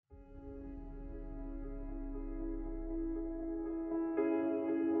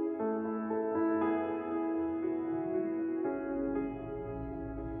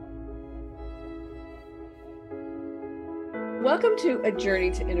Welcome to A Journey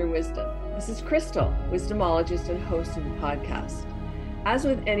to Inner Wisdom. This is Crystal, wisdomologist and host of the podcast. As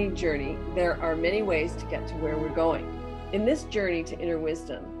with any journey, there are many ways to get to where we're going. In this journey to inner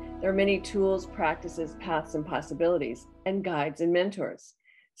wisdom, there are many tools, practices, paths, and possibilities, and guides and mentors.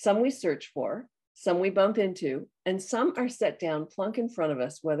 Some we search for, some we bump into, and some are set down plunk in front of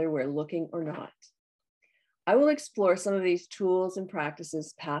us, whether we're looking or not. I will explore some of these tools and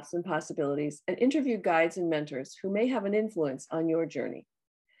practices, paths and possibilities, and interview guides and mentors who may have an influence on your journey.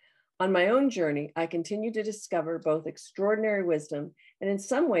 On my own journey, I continue to discover both extraordinary wisdom and, in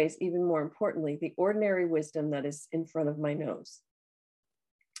some ways, even more importantly, the ordinary wisdom that is in front of my nose.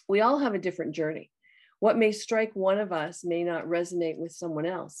 We all have a different journey. What may strike one of us may not resonate with someone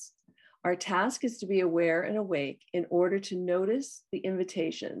else. Our task is to be aware and awake in order to notice the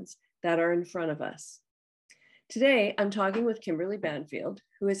invitations that are in front of us. Today, I'm talking with Kimberley Banfield,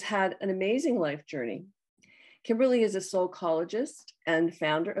 who has had an amazing life journey. Kimberley is a soulcologist and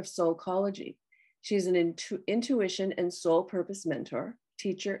founder of Soulcology. She's an intuition and soul purpose mentor,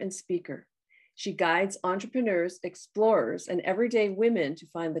 teacher, and speaker. She guides entrepreneurs, explorers, and everyday women to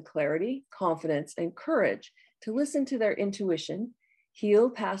find the clarity, confidence, and courage to listen to their intuition, heal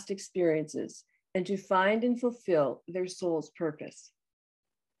past experiences, and to find and fulfill their soul's purpose.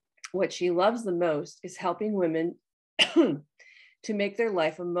 What she loves the most is helping women to make their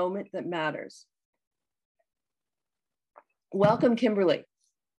life a moment that matters. Welcome, Kimberley.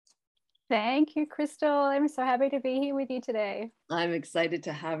 Thank you, Crystal. I'm so happy to be here with you today. I'm excited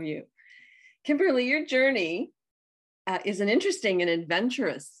to have you. Kimberley, your journey is an interesting and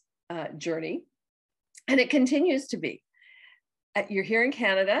adventurous journey, and it continues to be. You're here in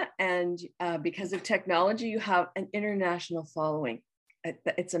Canada, and because of technology, you have an international following.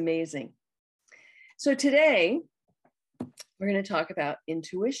 It's amazing. So today, we're going to talk about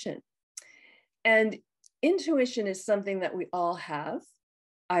intuition. And intuition is something that we all have.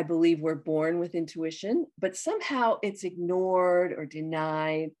 I believe we're born with intuition, but somehow it's ignored or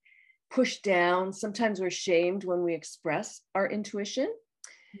denied, pushed down. Sometimes we're shamed when we express our intuition.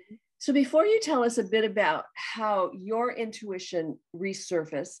 Mm-hmm. So before you tell us a bit about how your intuition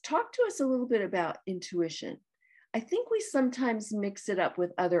resurfaced, talk to us a little bit about intuition. I think we sometimes mix it up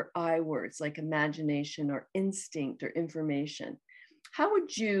with other I words like imagination or instinct or information. How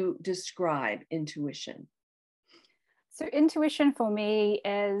would you describe intuition? So intuition for me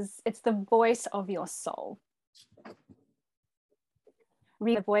it's the voice of your soul.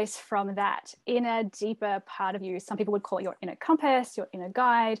 Read the voice from that inner, deeper part of you. Some people would call it your inner compass, your inner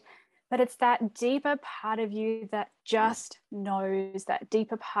guide, but it's that deeper part of you that just knows, that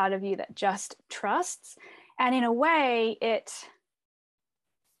deeper part of you that just trusts. And in a way, it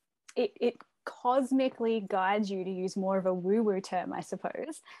cosmically guides you, to use more of a woo-woo term, I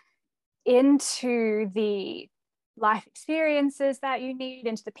suppose, into the life experiences that you need,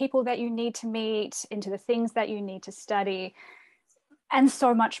 into the people that you need to meet, into the things that you need to study, and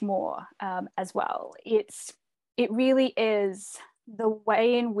so much more as well. It really is the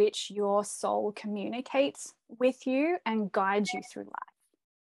way in which your soul communicates with you and guides you through life.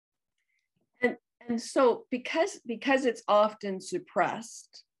 And so because it's often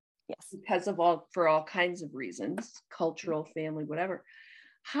suppressed, yes, for all kinds of reasons, cultural, family, whatever,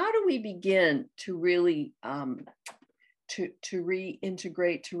 how do we begin to really to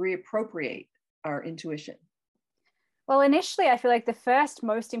reintegrate, to reappropriate our intuition? Well, initially, I feel like the first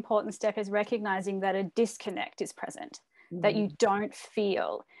most important step is recognizing that a disconnect is present, mm-hmm. that you don't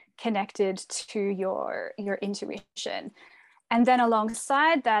feel connected to your intuition. And then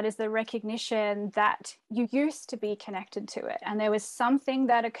alongside that is the recognition that you used to be connected to it. And there was something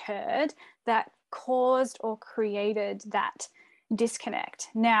that occurred that caused or created that disconnect.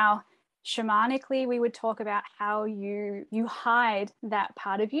 Now, shamanically, we would talk about how you hide that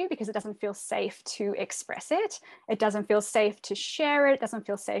part of you because it doesn't feel safe to express it. It doesn't feel safe to share it. It doesn't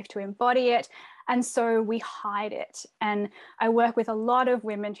feel safe to embody it. And so we hide it. And I work with a lot of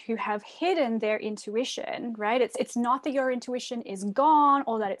women who have hidden their intuition, right? It's not that your intuition is gone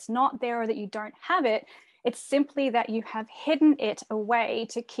or that it's not there or that you don't have it. It's simply that you have hidden it away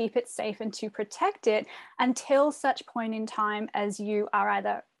to keep it safe and to protect it until such point in time as you are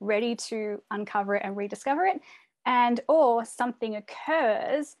either ready to uncover it and rediscover it, and or something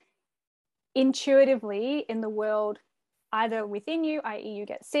occurs intuitively in the world, either within you, i.e. you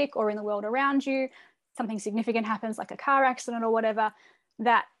get sick, or in the world around you, something significant happens like a car accident or whatever,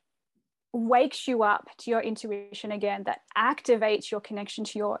 that wakes you up to your intuition again, that activates your connection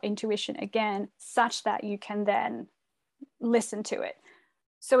to your intuition again, such that you can then listen to it.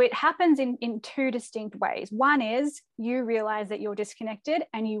 So it happens in two distinct ways. One is you realize that you're disconnected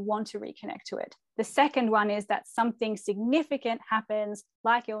and you want to reconnect to it. The second one is that something significant happens,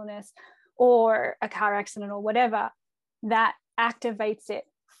 like illness or a car accident or whatever, that activates it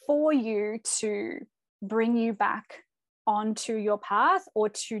for you to bring you back onto your path, or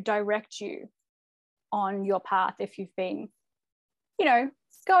to direct you on your path if you've been,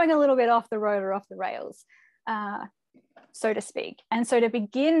 going a little bit off the road or off the rails, so to speak. And so to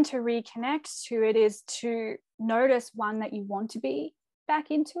begin to reconnect to it is to notice, one, that you want to be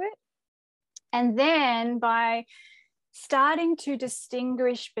back into it. And then by starting to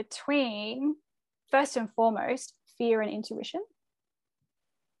distinguish between, first and foremost, fear and intuition,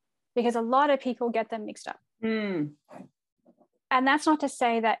 because a lot of people get them mixed up. And that's not to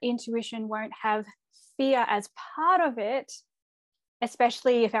say that intuition won't have fear as part of it,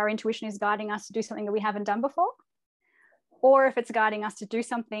 especially if our intuition is guiding us to do something that we haven't done before, or if it's guiding us to do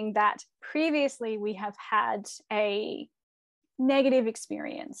something that previously we have had a negative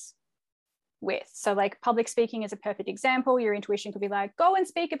experience with. So like public speaking is a perfect example. Your intuition could be like, go and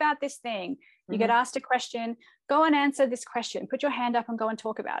speak about this thing. You get asked a question, go and answer this question, put your hand up and go and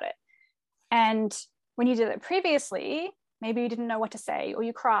talk about it. And when you did it previously, maybe you didn't know what to say, or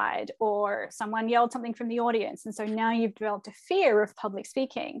you cried, or someone yelled something from the audience. And so now you've developed a fear of public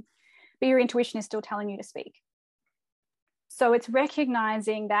speaking, but your intuition is still telling you to speak. So it's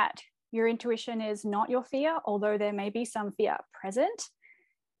recognizing that your intuition is not your fear, although there may be some fear present.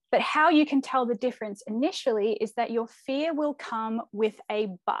 But how you can tell the difference initially is that your fear will come with a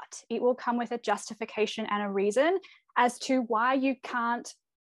but. It will come with a justification and a reason as to why you can't,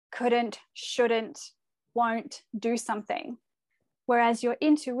 couldn't, shouldn't, won't do something. Whereas your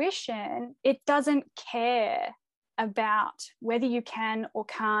intuition, it doesn't care about whether you can or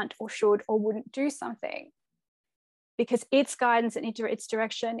can't or should or wouldn't do something, because its guidance and its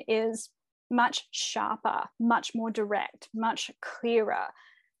direction is much sharper, much more direct, much clearer.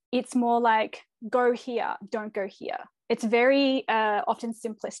 It's more like, go here, don't go here. It's very often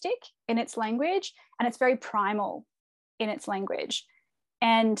simplistic in its language, and it's very primal in its language.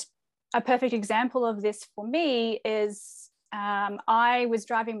 And a perfect example of this for me is I was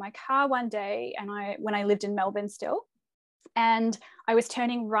driving my car one day, and when I lived in Melbourne still, and I was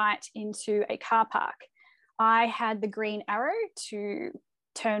turning right into a car park. I had the green arrow to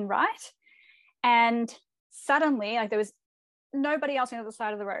turn right, and suddenly, like, there was nobody else on the other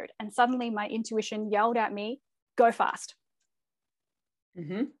side of the road, and suddenly my intuition yelled at me, go fast.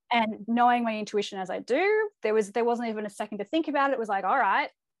 And knowing my intuition as I do, there wasn't even a second to think about it. It was like, all right.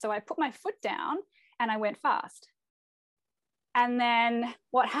 So I put my foot down and I went fast. And then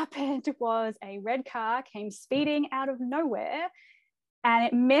what happened was a red car came speeding out of nowhere, and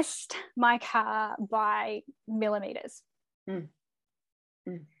it missed my car by millimeters.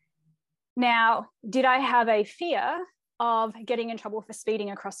 Now, did I have a fear of getting in trouble for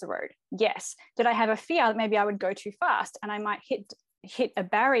speeding across the road? Yes. Did I have a fear that maybe I would go too fast and I might hit a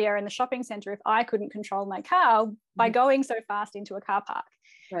barrier in the shopping center if I couldn't control my car by going so fast into a car park?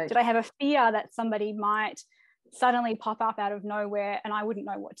 Right. Did I have a fear that somebody might suddenly pop up out of nowhere and I wouldn't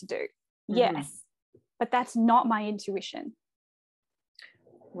know what to do? Yes. But that's not my intuition.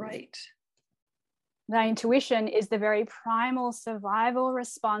 Right. My intuition is the very primal survival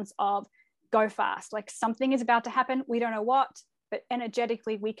response of go fast. Like, something is about to happen. We don't know what, but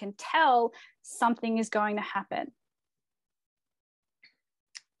energetically we can tell something is going to happen.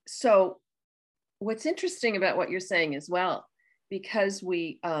 So what's interesting about what you're saying as well, because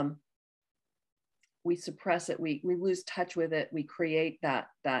we suppress it, we lose touch with it, we create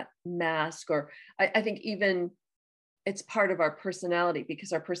that mask, or I think even it's part of our personality,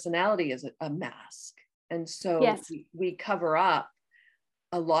 because our personality is a mask. And so yes, we cover up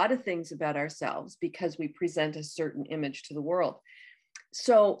a lot of things about ourselves because we present a certain image to the world.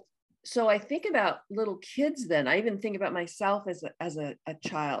 So I think about little kids then. I even think about myself as a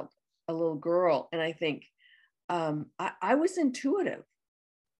child, a little girl. And I think I was intuitive.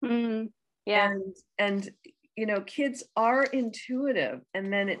 Yeah. And kids are intuitive.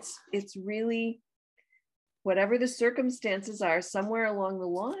 And then it's really, whatever the circumstances are, somewhere along the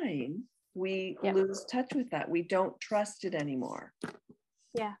line, we lose touch with that. We don't trust it anymore.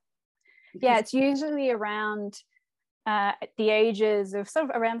 Yeah. Yeah. It's usually around the ages of sort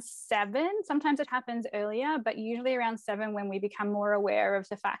of around 7. Sometimes it happens earlier, but usually around 7, when we become more aware of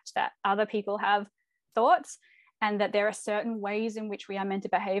the fact that other people have thoughts and that there are certain ways in which we are meant to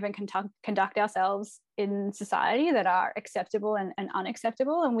behave and conduct ourselves in society that are acceptable and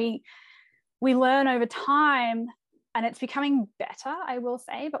unacceptable. And we learn over time, and it's becoming better, I will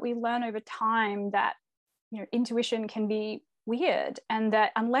say, but we learn over time that intuition can be weird, and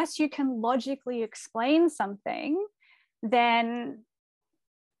that unless you can logically explain something, then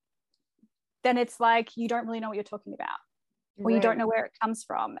it's like you don't really know what you're talking about, or you don't know where it comes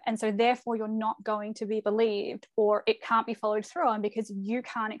from, and so therefore you're not going to be believed, or it can't be followed through on because you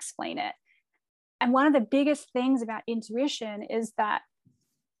can't explain it. And one of the biggest things about intuition is that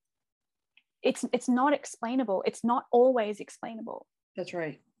it's not explainable. It's not always explainable. That's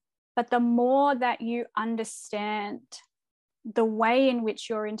right. But the more that you understand the way in which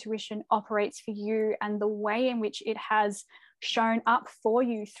your intuition operates for you, and the way in which it has shown up for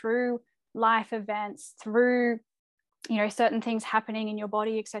you through life events, through, you know, certain things happening in your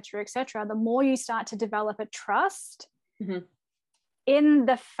body, et cetera, the more you start to develop a trust in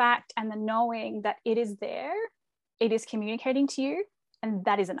the fact and the knowing that it is there, it is communicating to you, and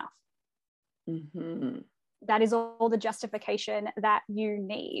that is enough. That is all the justification that you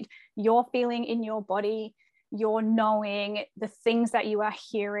need. You're feeling in your body, you're knowing the things that you are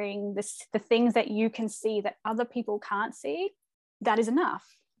hearing, the things that you can see that other people can't see, that is enough.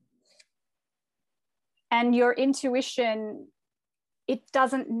 And your intuition, it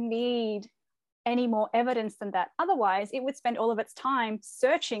doesn't need any more evidence than that. Otherwise, it would spend all of its time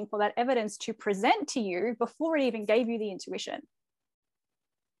searching for that evidence to present to you before it even gave you the intuition.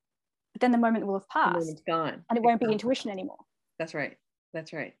 But then the moment will have passed. It's gone. And it won't be intuition anymore. That's right.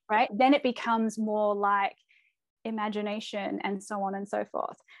 That's right. Right? Then it becomes more like imagination and so on and so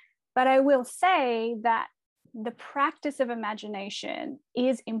forth. But I will say that the practice of imagination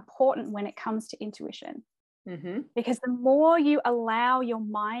is important when it comes to intuition. Because the more you allow your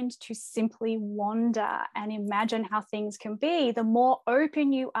mind to simply wander and imagine how things can be, the more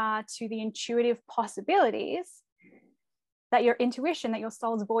open you are to the intuitive possibilities that your intuition, that your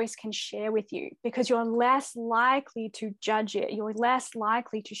soul's voice can share with you, because you're less likely to judge it. You're less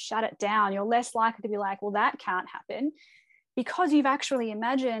likely to shut it down. You're less likely to be like, well, that can't happen, because you've actually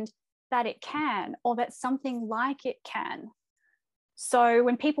imagined that it can, or that something like it can. So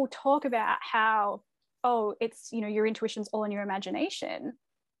when people talk about how, oh, it's, you know, your intuition's all in your imagination,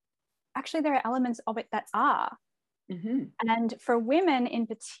 actually there are elements of it that are. And for women in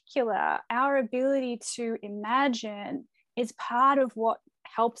particular, our ability to imagine is part of what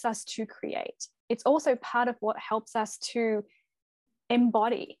helps us to create. It's also part of what helps us to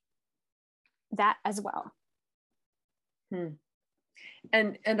embody that as well.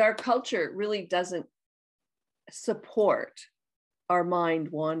 And our culture really doesn't support our mind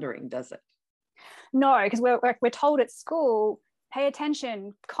wandering, does it? No, because we're told at school, pay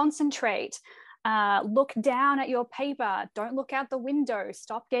attention, concentrate, look down at your paper, don't look out the window,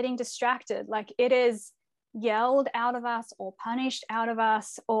 stop getting distracted. Like, it is yelled out of us or punished out of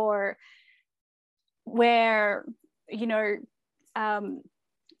us, or we're, you know,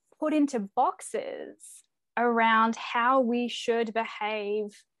 put into boxes around how we should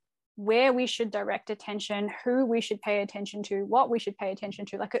behave, where we should direct attention, who we should pay attention to, what we should pay attention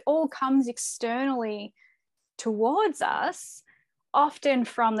to. Like, it all comes externally towards us, often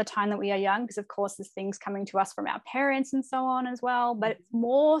from the time that we are young, because of course there's things coming to us from our parents and so on as well, but it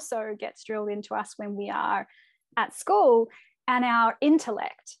more so gets drilled into us when we are at school, and our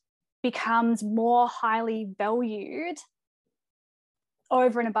intellect becomes more highly valued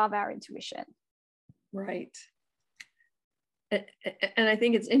over and above our intuition. Right. And I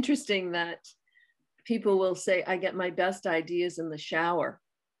think it's interesting that people will say, I get my best ideas in the shower.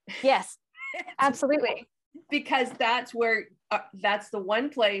 Yes, absolutely. Because that's where, that's the one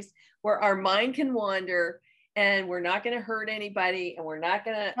place where our mind can wander, and we're not going to hurt anybody, and we're not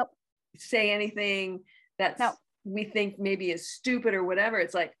going to say anything that's we think maybe is stupid or whatever.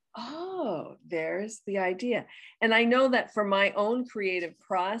 It's like, oh, there's the idea. And I know that for my own creative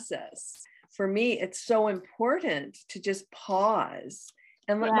process, for me, it's so important to just pause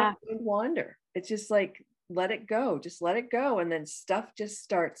and let my mind wander. It's just like, let it go, just let it go. And then stuff just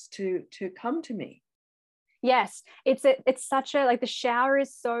starts to come to me. Yes, it's such a, like, the shower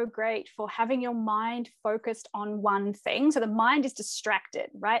is so great for having your mind focused on one thing. So the mind is distracted,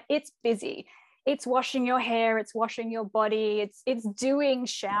 right? It's busy. It's washing your hair, it's washing your body, it's doing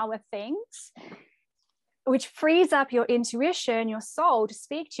shower things, which frees up your intuition, your soul, to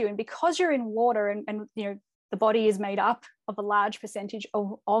speak to you. And because you're in water, and you know, the body is made up of a large percentage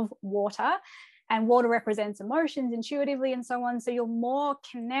of water, and water represents emotions intuitively and so on. So you're more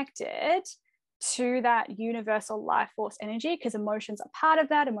connected to that universal life force energy, because emotions are part of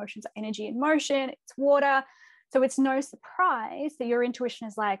that. Emotions are energy in motion, it's water. So it's no surprise that your intuition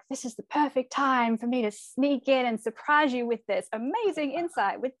is like, this is the perfect time for me to sneak in and surprise you with this amazing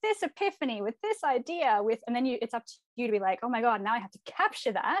insight, with this epiphany, with this idea, and then it's up to you to be like, oh my God, now I have to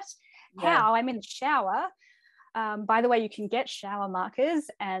capture that. How? I'm in the shower. By the way, you can get shower markers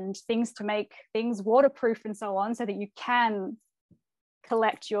and things to make things waterproof and so on, so that you can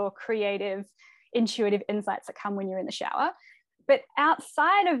collect your creative, intuitive insights that come when you're in the shower. But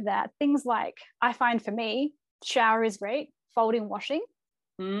outside of that, things like, I find for me, shower is great, folding, washing.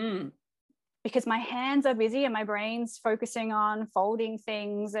 Because my hands are busy and my brain's focusing on folding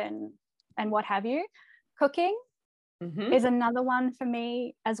things and what have you. Cooking is another one for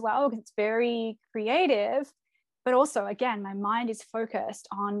me as well, because it's very creative, but also, again, my mind is focused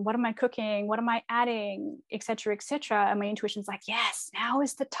on what am I cooking, what am I adding, etc., etc. And my intuition's like, yes, now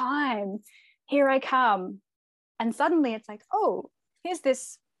is the time, here I come. And suddenly it's like, oh, here's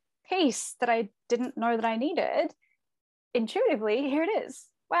this piece that I didn't know that I needed. Intuitively, here it is.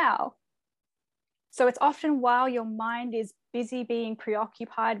 Wow. So it's often while your mind is busy being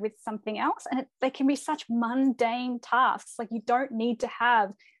preoccupied with something else, and they can be such mundane tasks. Like, you don't need to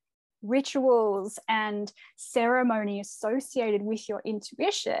have rituals and ceremony associated with your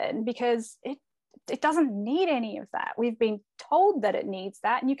intuition, because it doesn't need any of that. We've been told that it needs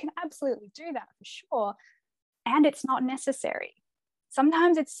that, and you can absolutely do that for sure. And it's not necessary.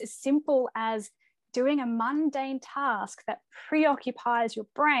 Sometimes it's as simple as doing a mundane task that preoccupies your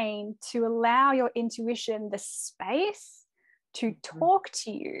brain to allow your intuition the space to talk to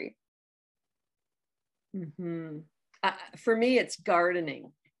you. For me, it's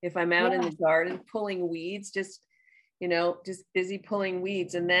gardening. If I'm out in the garden pulling weeds, just busy pulling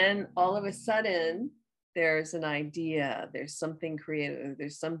weeds, and then all of a sudden there's an idea, there's something creative,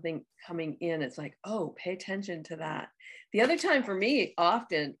 there's something coming in. It's like, oh, pay attention to that. The other time for me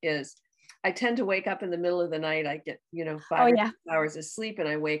often is I tend to wake up in the middle of the night. I get, 5 or 6 hours of sleep, and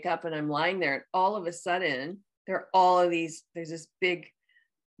I wake up and I'm lying there, and all of a sudden there's this big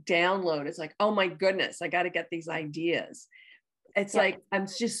download. It's like, oh my goodness, I got to get these ideas. It's like, I'm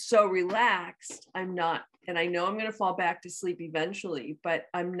just so relaxed. I'm not, and I know I'm going to fall back to sleep eventually, but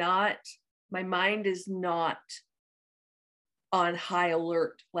my mind is not on high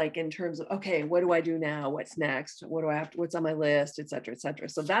alert, like in terms of, okay, what do I do now? What's next? What do I have to, what's on my list, et cetera, et cetera.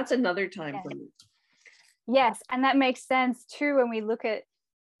 So that's another time for me. Yes. And that makes sense too, when we look at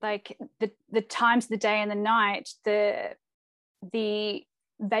like the times of the day and the night, the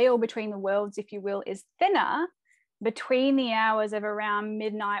veil between the worlds, if you will, is thinner between the hours of around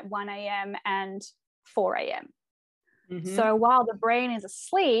midnight, 1 a.m. and 4 a.m. So while the brain is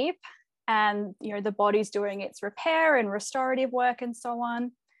asleep, and the body's doing its repair and restorative work and so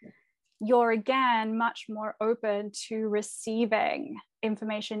on, you're again much more open to receiving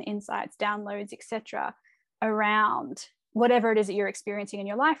information, insights, downloads, etc., around whatever it is that you're experiencing in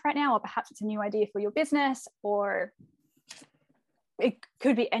your life right now, or perhaps it's a new idea for your business, or it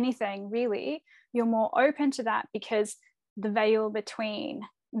could be anything really. You're more open to that because the veil between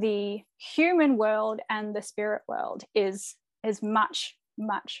the human world and the spirit world is much,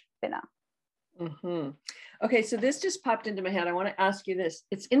 much thinner. Okay, so this just popped into my head. I want to ask you this.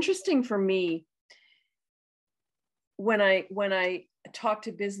 It's interesting for me when I talk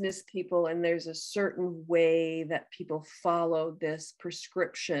to business people, and there's a certain way that people follow this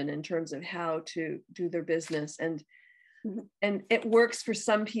prescription in terms of how to do their business, and it works for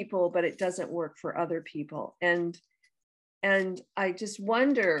some people, but it doesn't work for other people. And I just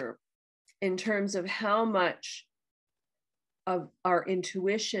wonder, in terms of how much of our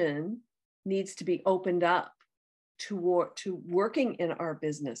intuition needs to be opened up to working in our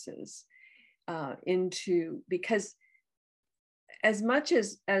businesses, because as much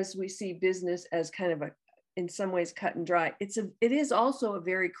as we see business as kind of in some ways cut and dry, it is also a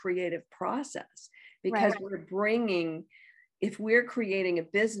very creative process, because if we're creating a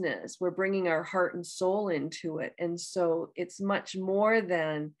business, we're bringing our heart and soul into it. And so it's much more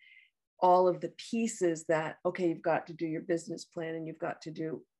than all of the pieces that, okay, you've got to do your business plan and you've got to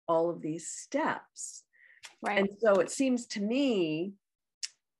do all of these steps. Right. And so it seems to me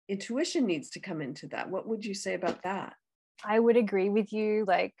intuition needs to come into that. What would you say about that? I would agree with you,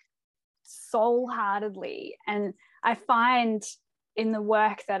 like, soul-heartedly. And I find in the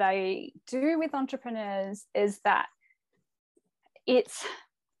work that I do with entrepreneurs is that it's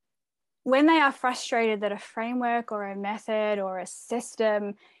when they are frustrated that a framework or a method or a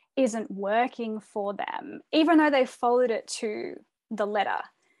system isn't working for them, even though they've followed it to the letter,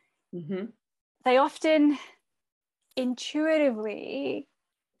 they often intuitively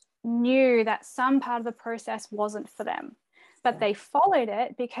knew that some part of the process wasn't for them, but they followed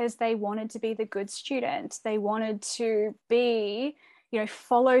it because they wanted to be the good student. They wanted to be,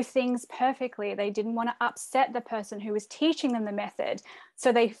 follow things perfectly. They didn't want to upset the person who was teaching them the method.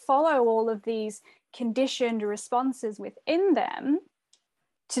 So they follow all of these conditioned responses within them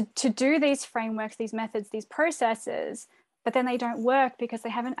to do these frameworks, these methods, these processes, but then they don't work because they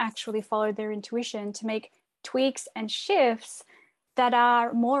haven't actually followed their intuition to make tweaks and shifts that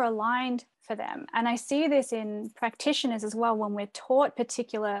are more aligned for them. And I see this in practitioners as well when we're taught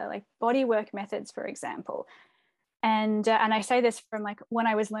particular like bodywork methods, for example. And I say this from like when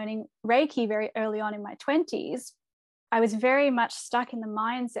I was learning Reiki very early on in my 20s, I was very much stuck in the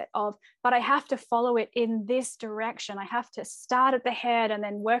mindset of, but I have to follow it in this direction. I have to start at the head and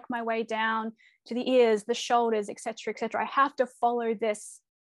then work my way down to the ears, the shoulders, et cetera, et cetera. I have to follow this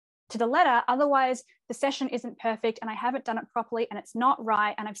to the letter. Otherwise, the session isn't perfect and I haven't done it properly and it's not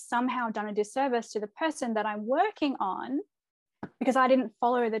right. And I've somehow done a disservice to the person that I'm working on because I didn't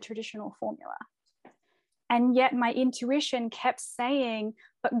follow the traditional formula. And yet my intuition kept saying,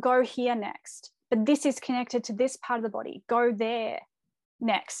 but go here next. But this is connected to this part of the body. Go there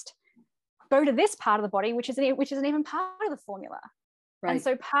next. Go to this part of the body, which isn't even part of the formula. Right. And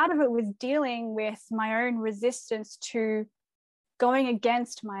so part of it was dealing with my own resistance to going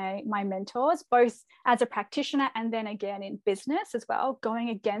against my mentors, both as a practitioner and then again in business as well, going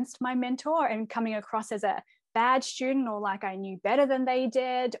against my mentor and coming across as a bad student or like I knew better than they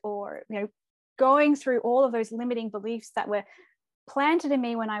did, or, you know, going through all of those limiting beliefs that were planted in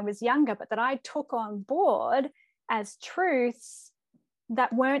me when I was younger, but that I took on board as truths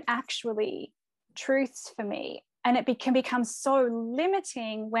that weren't actually truths for me. And it can become so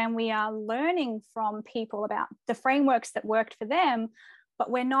limiting when we are learning from people about the frameworks that worked for them, but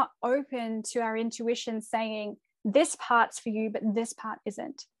we're not open to our intuition saying, this part's for you, but this part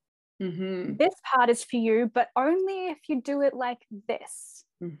isn't. Mm-hmm. This part is for you, but only if you do it like this.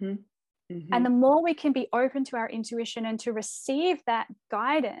 Mm-hmm. Mm-hmm. And the more we can be open to our intuition and to receive that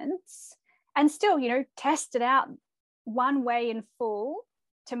guidance and still, you know, test it out one way in full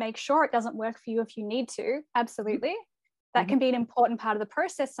to make sure it doesn't work for you if you need to. Absolutely. That can be an important part of the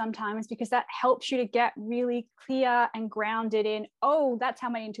process sometimes, because that helps you to get really clear and grounded in, oh, that's how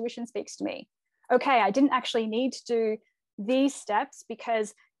my intuition speaks to me. Okay, I didn't actually need to do these steps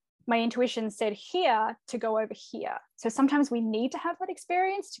because my intuition said here to go over here. So sometimes we need to have that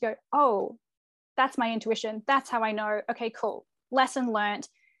experience to go, oh, that's my intuition. That's how I know. Okay, cool. Lesson learned.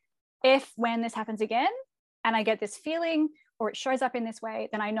 When this happens again and I get this feeling or it shows up in this way,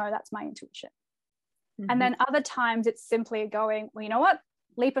 then I know that's my intuition. Mm-hmm. And then other times it's simply going, well, you know what?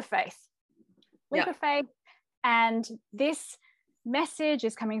 Leap of faith. Leap of faith. And this message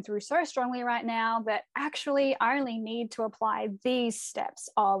is coming through so strongly right now that actually I only need to apply these steps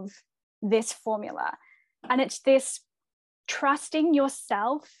of this formula. And it's this trusting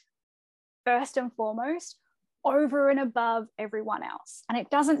yourself first and foremost over and above everyone else. And it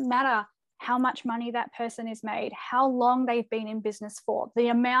doesn't matter how much money that person has made, how long they've been in business for, the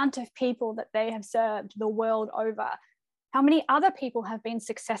amount of people that they have served the world over, how many other people have been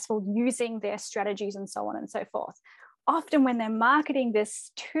successful using their strategies and so on and so forth. Often when they're marketing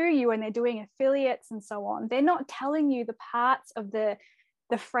this to you and they're doing affiliates and so on, they're not telling you the parts of the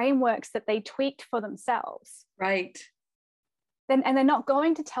frameworks that they tweaked for themselves. Right. And they're not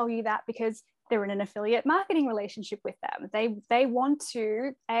going to tell you that because they're in an affiliate marketing relationship with them. They want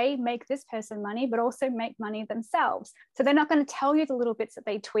to, make this person money, but also make money themselves. So they're not going to tell you the little bits that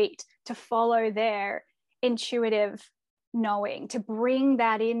they tweaked to follow their intuitive knowing, to bring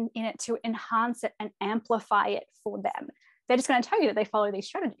that in it, to enhance it and amplify it for them. They're just going to tell you that they follow these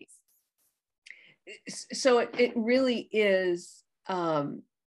strategies. So it really is,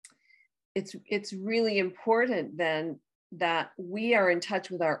 it's really important then that we are in touch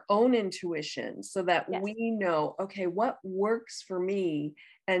with our own intuition so that we know, okay, what works for me,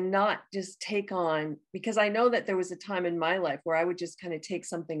 and not just take on, because I know that there was a time in my life where I would just kind of take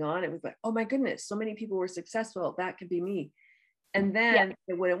something on. It was like, oh my goodness, so many people were successful. That could be me. And then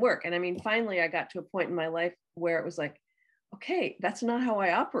it wouldn't work. And I mean, finally I got to a point in my life where it was like, okay, that's not how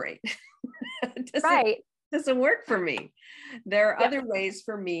I operate. Doesn't work for me. There are other ways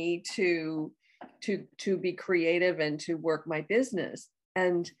for me to be creative and to work my business.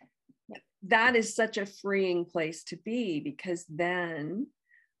 And that is such a freeing place to be, because then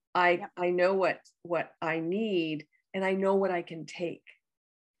I know what I need, and I know what I can take.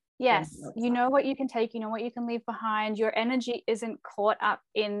 Yes, you know what you can take, you know what you can leave behind. Your energy isn't caught up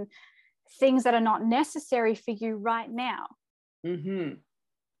in things that are not necessary for you right now. Mm-hmm.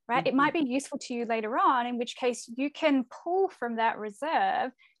 Right? Mm-hmm. It might be useful to you later on, in which case you can pull from that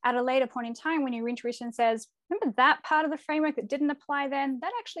reserve at a later point in time when your intuition says, remember that part of the framework that didn't apply then?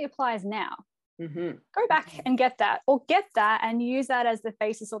 That actually applies now. Mm-hmm. Go back and get that, or get that and use that as the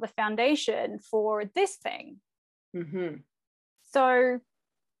basis or the foundation for this thing. Mm-hmm. So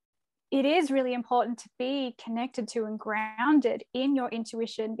it is really important to be connected to and grounded in your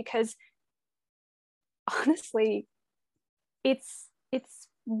intuition, because honestly, it's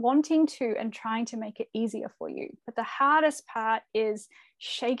wanting to and trying to make it easier for you. But the hardest part is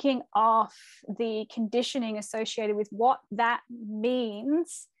shaking off the conditioning associated with what that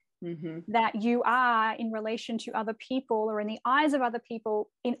means, that you are in relation to other people or in the eyes of other people,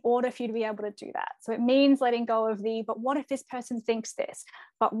 in order for you to be able to do that. So it means letting go of the, but what if this person thinks this?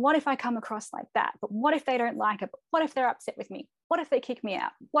 But what if I come across like that? But what if they don't like it? But what if they're upset with me? What if they kick me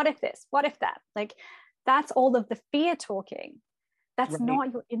out? What if this? What if that? Like, that's all of the fear talking. That's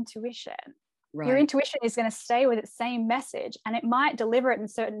not your intuition. Your intuition is going to stay with its same message, and it might deliver it in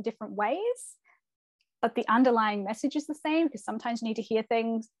certain different ways, but the underlying message is the same, because sometimes you need to hear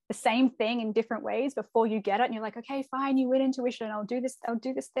things, the same thing in different ways before you get it. And you're like, okay, fine, you win intuition. I'll do this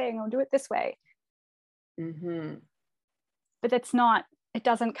thing. I'll do it this way. But that's not, it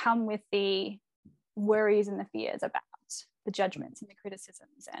doesn't come with the worries and the fears about the judgments and the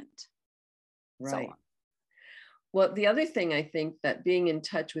criticisms and so on. Well, the other thing I think that being in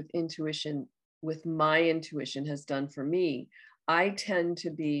touch with intuition, with my intuition, has done for me, I tend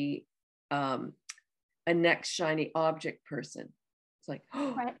to be a next shiny object person. It's like,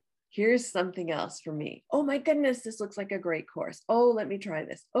 oh, here's something else for me. Oh my goodness, this looks like a great course. Oh, let me try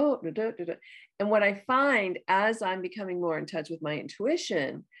this. Oh, and what I find as I'm becoming more in touch with my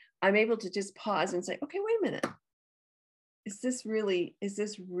intuition, I'm able to just pause and say, okay, wait a minute. Is this really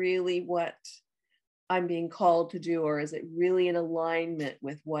what I'm being called to do, or is it really in alignment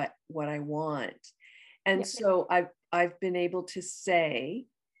with what I want? And so I've been able to say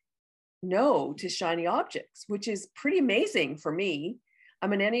no to shiny objects, which is pretty amazing for me.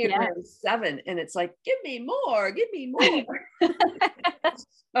 I'm an Enneagram 7, and it's like, give me more.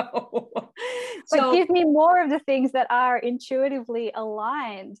 So give me more of the things that are intuitively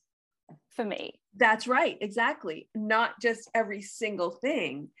aligned for me. That's right, exactly. Not just every single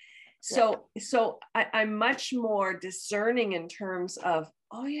thing. So I'm much more discerning in terms of,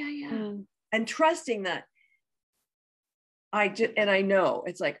 and trusting that I know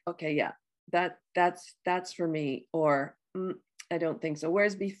it's like, okay, that's for me, or I don't think so.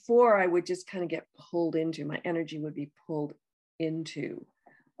 Whereas before I would just kind of get pulled into, my energy would be pulled into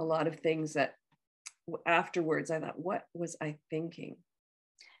a lot of things that afterwards I thought, what was I thinking?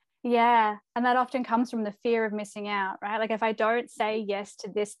 Yeah. And that often comes from the fear of missing out, right? Like, if I don't say yes to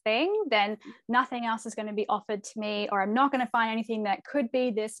this thing, then nothing else is going to be offered to me, or I'm not going to find anything that could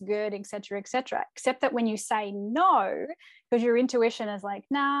be this good, et cetera, et cetera. Except that when you say no, because your intuition is like,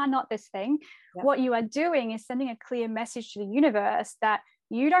 nah, not this thing, what you are doing is sending a clear message to the universe that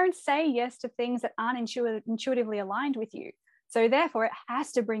you don't say yes to things that aren't intuitively aligned with you. So therefore, it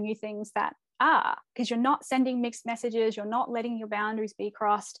has to bring you things that are, because you're not sending mixed messages, you're not letting your boundaries be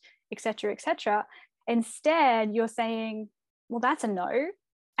crossed, etc., etc. Instead, you're saying, well, that's a no,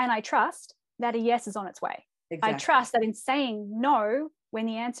 and I trust that a yes is on its way. Exactly. I trust that in saying no, when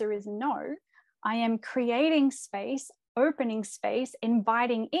the answer is no, I am creating space, opening space,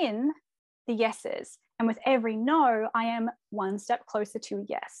 inviting in the yeses, and with every no, I am one step closer to a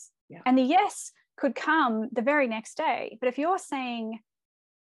yes. And the yes could come the very next day. But if you're saying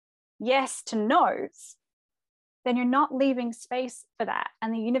yes to no's, then you're not leaving space for that.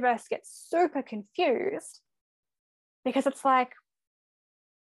 And the universe gets super confused, because it's like,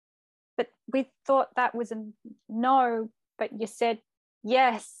 but we thought that was a no, but you said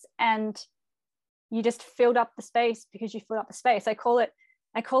yes, and you just filled up the space because you filled up the space. I call it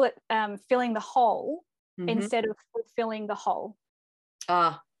filling the hole instead of fulfilling the whole.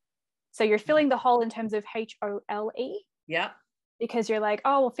 So you're filling the hole in terms of HOLE. Yeah. Because you're like,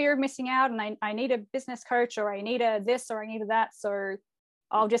 oh, well, fear of missing out, and I need a business coach, or I need a this, or I need a that. So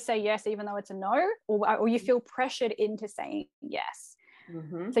I'll just say yes, even though it's a no, or you feel pressured into saying yes.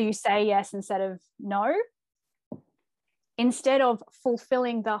 So you say yes instead of no, instead of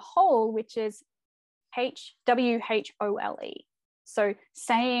fulfilling the whole, which is WHOLE. So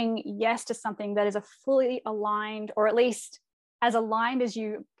saying yes to something that is a fully aligned, or at least as aligned as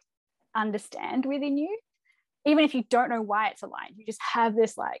you understand within you. Even if you don't know why it's aligned, you just have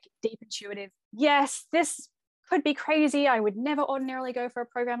this like deep intuitive, yes, this could be crazy. I would never ordinarily go for a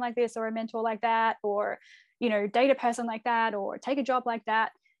program like this, or a mentor like that, or, date a person like that, or take a job like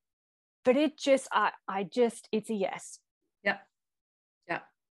that. But it just, it's a yes. Yeah. Yeah.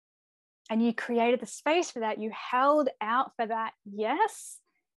 And you created the space for that. You held out for that yes,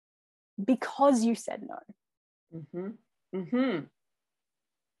 because you said no.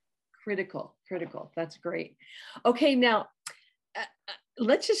 Critical. That's great. Okay. Now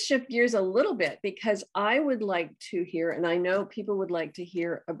let's just shift gears a little bit, because I would like to hear, and I know people would like to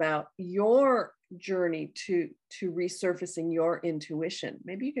hear about your journey to resurfacing your intuition.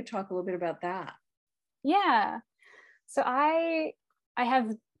 Maybe you could talk a little bit about that. Yeah. So I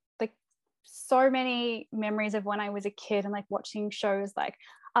have like so many memories of when I was a kid and like watching shows like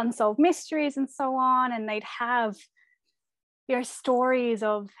Unsolved Mysteries and so on, and they'd have, you know, stories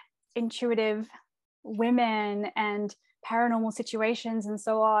of intuitive women and paranormal situations and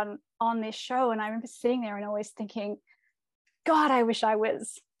so on this show. And I remember sitting there and always thinking, God, I wish I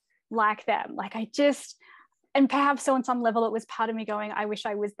was like them. Like and perhaps so on some level it was part of me going, I wish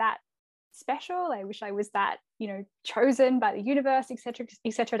I was that special. I wish I was that, you know, chosen by the universe, etc.,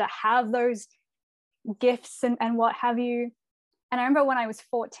 to have those gifts and what have you. And I remember when I was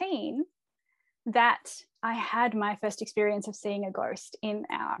 14 that I had my first experience of seeing a ghost in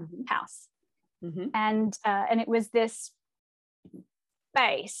our house. And it was this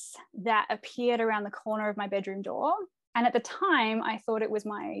face that appeared around the corner of my bedroom door. And at the time, I thought it was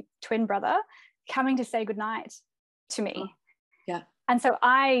my twin brother coming to say goodnight to me. Oh, yeah. And so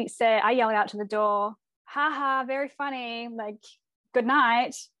I yelled out to the door, haha, very funny, like, good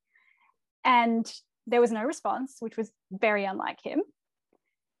night. And there was no response, which was very unlike him.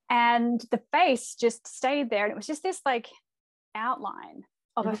 And the face just stayed there. And it was just this like outline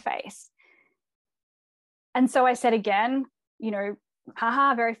of a face. And so I said again, you know,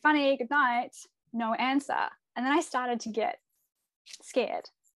 haha, very funny, good night, no answer. And then I started to get scared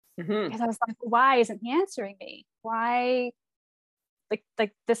because I was like, why isn't he answering me? Why?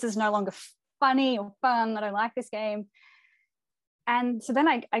 Like this is no longer funny or fun. I don't like this game. And so then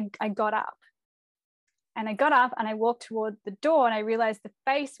I got up. And I got up and I walked toward the door, and I realized the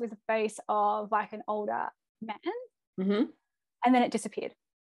face was a face of like an older man. And then it disappeared.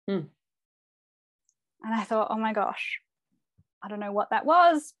 And I thought, oh my gosh, I don't know what that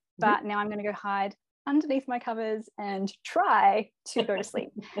was, but now I'm going to go hide underneath my covers and try to go to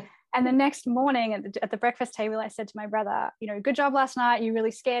sleep. And the next morning at the breakfast table, I said to my brother, you know, good job last night. You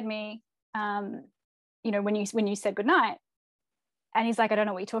really scared me, you know, when you said goodnight. And he's like, I don't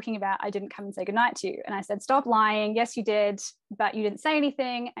know what you're talking about. I didn't come and say goodnight to you. And I said, stop lying. Yes, you did, but you didn't say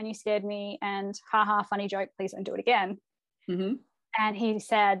anything and you scared me. And haha, funny joke. Please don't do it again. And he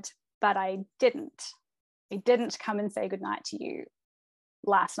said, but I didn't. I didn't come and say goodnight to you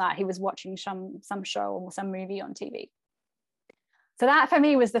last night. He was watching some show or some movie on TV. So that for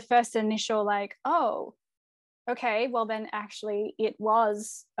me was the first initial like, oh, okay, well then actually it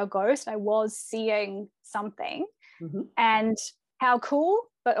was a ghost. I was seeing something. And how cool,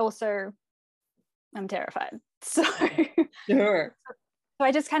 but also I'm terrified. So, Sure. So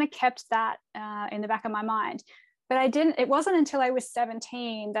I just kind of kept that in the back of my mind. But it wasn't until I was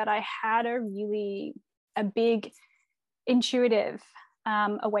 17 that I had a big intuitive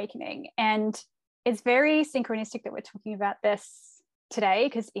awakening. And it's very synchronistic that we're talking about this today,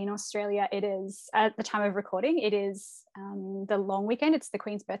 because in Australia, it is, at the time of recording, it is the long weekend. It's the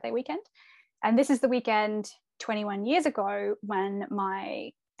Queen's birthday weekend. And this is the weekend 21 years ago when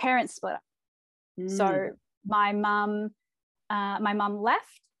my parents split up. So my mum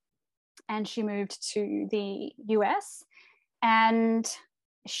left and she moved to the US, and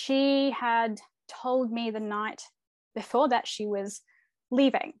she had told me the night before that she was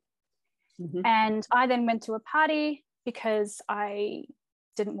leaving. And I then went to a party because I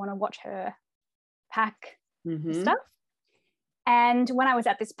didn't want to watch her pack stuff. And when I was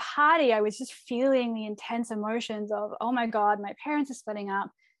at this party, I was just feeling the intense emotions of, oh my God, my parents are splitting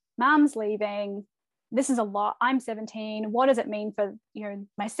up, mom's leaving, this is a lot, I'm 17, what does it mean for, you know,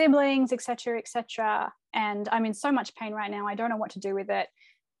 my siblings, etc., etc. And I'm in so much pain right now, I don't know what to do with it.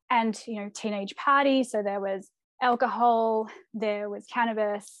 And, you know, teenage party, so there was alcohol, there was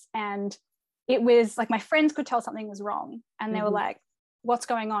cannabis, and it was like my friends could tell something was wrong, and they were like, what's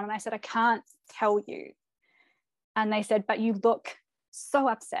going on? And I said, I can't tell you. And they said, but you look so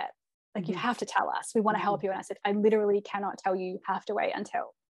upset. Like, you have to tell us. We want to help you. And I said, I literally cannot tell you. You have to wait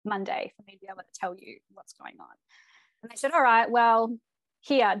until Monday for me to be able to tell you what's going on. And they said, all right, well,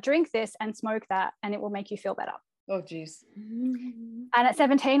 here, drink this and smoke that, and it will make you feel better. Oh, geez. And at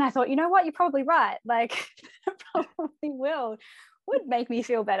 17, I thought, you know what? You're probably right. Like, it probably would make me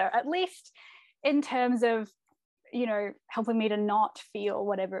feel better, at least in terms of, you know, helping me to not feel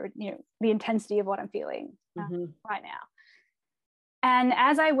whatever, you know, the intensity of what I'm feeling right now. And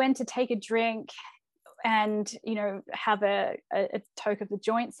as I went to take a drink and, you know, have a toke of the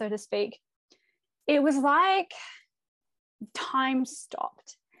joint, so to speak, it was like time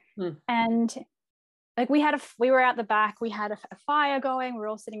stopped. And like we were out the back, we had a fire going, we were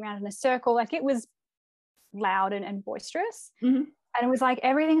all sitting around in a circle, like it was loud and boisterous. And it was like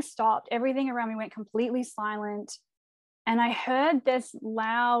everything stopped, everything around me went completely silent. And I heard this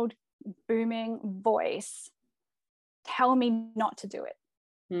loud, booming voice tell me not to do it.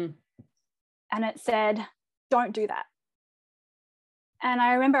 And it said, don't do that. And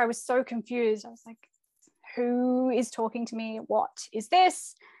I remember I was so confused. I was like, who is talking to me? What is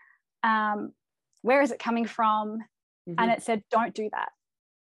this? Where is it coming from? And it said, don't do that.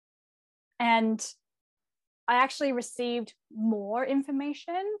 And I actually received more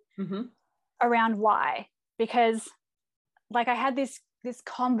information around why, because like I had this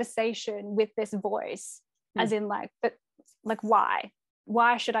conversation with this voice, as in like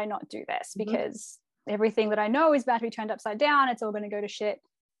why should I not do this? Because everything that I know is about to be turned upside down. It's all going to go to shit.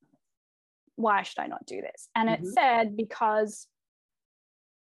 Why should I not do this? And it said, because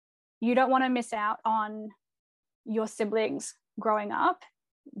you don't want to miss out on your siblings growing up.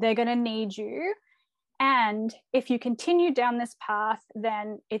 They're going to need you. And if you continue down this path,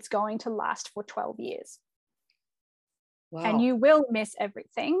 then it's going to last for 12 years. Wow. And you will miss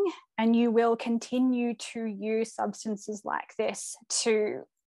everything, and you will continue to use substances like this to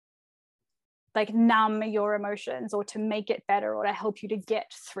like numb your emotions or to make it better or to help you to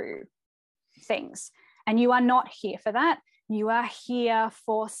get through things. And you are not here for that. You are here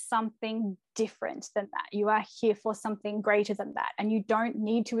for something different than that. You are here for something greater than that. And you don't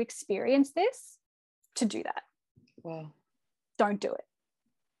need to experience this to do that. Wow. Don't do it.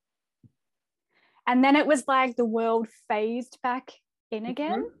 And then it was like the world phased back in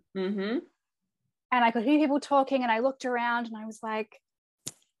again. And I could hear people talking, and I looked around and I was like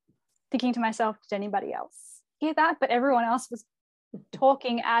thinking to myself, did anybody else hear that? But everyone else was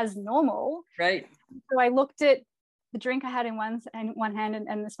talking as normal. Right. So I looked at the drink I had in one hand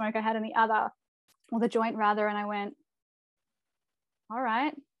and the smoke I had in the other, or the joint rather, and I went, all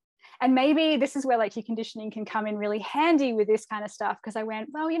right. And maybe this is where like your conditioning can come in really handy with this kind of stuff, because I went,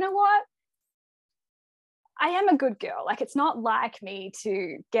 well, you know what? I am a good girl. Like, it's not like me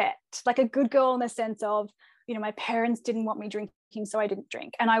to get like a good girl in the sense of, you know, my parents didn't want me drinking, so I didn't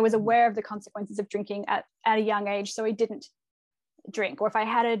drink. And I was aware of the consequences of drinking at a young age, so I didn't drink. Or if I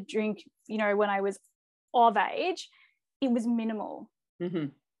had a drink, you know, when I was of age, it was minimal.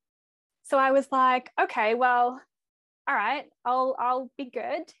 So I was like, okay, well, all right, I'll be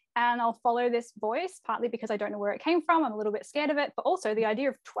good and I'll follow this voice, partly because I don't know where it came from. I'm a little bit scared of it, but also the idea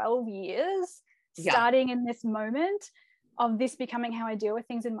of 12 years starting in this moment of this becoming how I deal with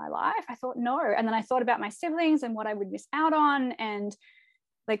things in my life. I thought, no. And then I thought about my siblings and what I would miss out on and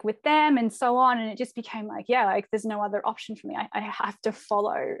like with them and so on. And it just became like, yeah, like there's no other option for me. I have to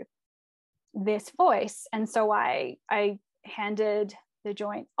follow this voice. And so I handed the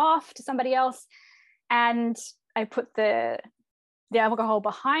joint off to somebody else, and I put the alcohol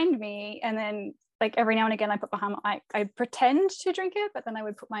behind me, and then like every now and again I pretend to drink it, but then I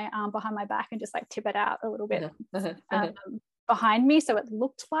would put my arm behind my back and just like tip it out a little bit behind me, so it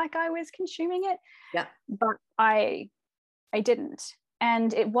looked like I was consuming it. But I didn't.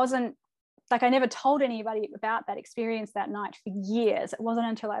 And it wasn't like I never told anybody about that experience that night for years. It wasn't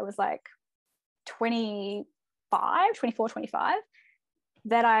until I was like 24, 25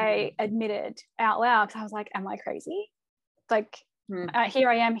 that I admitted out loud, because I was like, am I crazy? Like here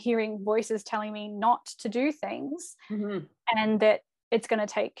I am hearing voices telling me not to do things, and that it's going to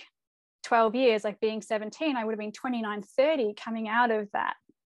take 12 years. Like being 17, I would have been 29, 30 coming out of that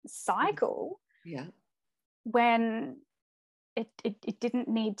cycle when it didn't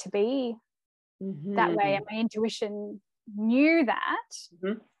need to be that way. And my intuition knew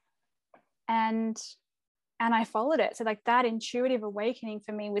that. And I followed it. So like that intuitive awakening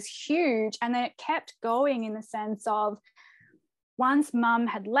for me was huge. And then it kept going in the sense of, once mum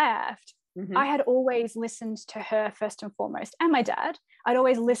had left, I had always listened to her first and foremost, and my dad. I'd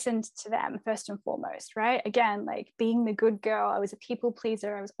always listened to them first and foremost, right? Again, like being the good girl, I was a people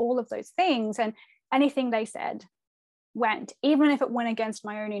pleaser, I was all of those things. And anything they said went, even if it went against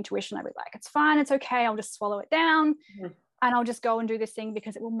my own intuition, I would like, it's fine, it's okay, I'll just swallow it down and I'll just go and do this thing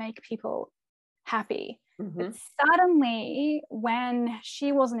because it will make people happy. But suddenly, when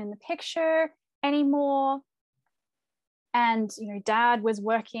she wasn't in the picture anymore, and you know, dad was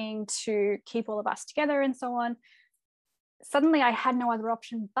working to keep all of us together and so on, suddenly I had no other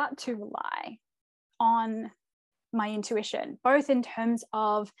option but to rely on my intuition, both in terms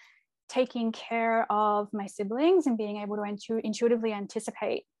of taking care of my siblings and being able to intuitively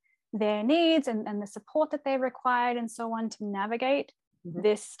anticipate their needs and the support that they required and so on to navigate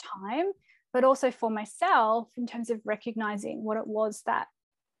this time, but also for myself in terms of recognizing what it was that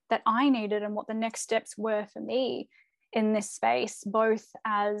I needed and what the next steps were for me in this space, both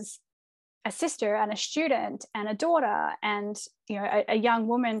as a sister and a student and a daughter and, you know, a young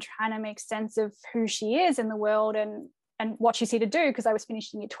woman trying to make sense of who she is in the world and what she's here to do, because I was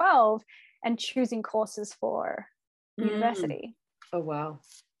finishing year 12 and choosing courses for university. Oh, wow.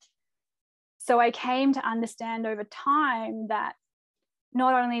 So I came to understand over time that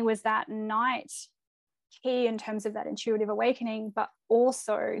not only was that night key in terms of that intuitive awakening, but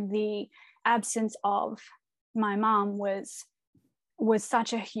also the absence of my mom was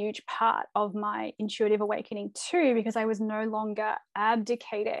such a huge part of my intuitive awakening too, because I was no longer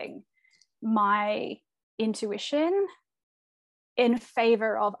abdicating my intuition in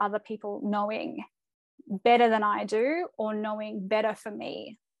favor of other people knowing better than I do or knowing better for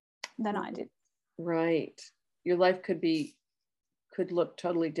me than I did. Right. Your life could look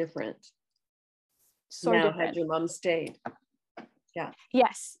totally different. So now, different. had your mom stayed. Yeah.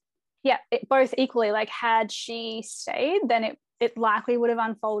 Yes. Yeah. Both equally. Like, had she stayed, then it likely would have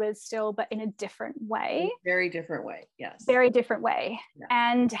unfolded still, but in a different way. A very different way. Yes. Very different way. Yeah.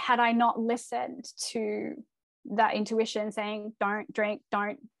 And had I not listened to that intuition saying, don't drink,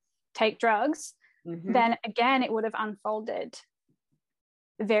 don't take drugs, then again, it would have unfolded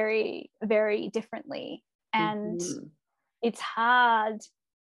very, very differently. And it's hard.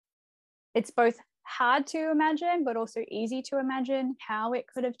 It's both hard to imagine, but also easy to imagine how it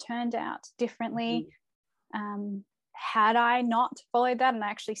could have turned out differently had I not followed that. And I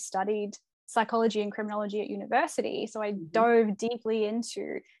actually studied psychology and criminology at university. So I dove deeply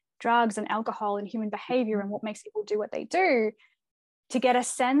into drugs and alcohol and human behavior and what makes people do what they do, to get a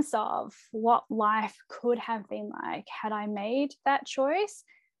sense of what life could have been like had I made that choice,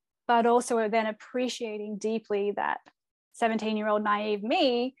 but also then appreciating deeply that 17-year-old naive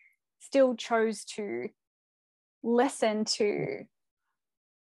me still chose to listen to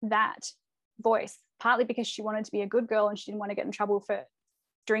that voice, partly because she wanted to be a good girl and she didn't want to get in trouble for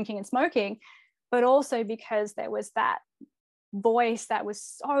drinking and smoking, but also because there was that voice that was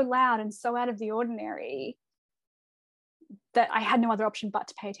so loud and so out of the ordinary that I had no other option but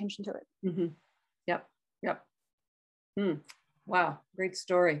to pay attention to it. Yep. Wow, great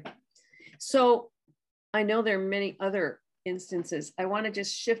story. So I know there are many other instances. I want to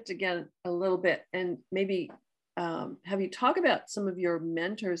just shift again a little bit and maybe have you talk about some of your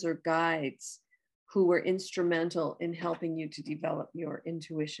mentors or guides who were instrumental in helping you to develop your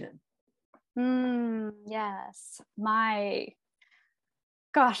intuition. Yes.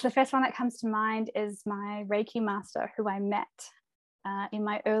 The first one that comes to mind is my Reiki master, who I met in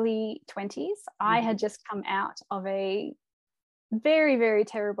my early 20s. I had just come out of a very, very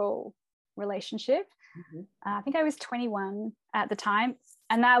terrible relationship. I think I was 21 at the time.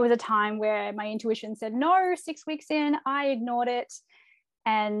 And that was a time where my intuition said no. 6 weeks in, I ignored it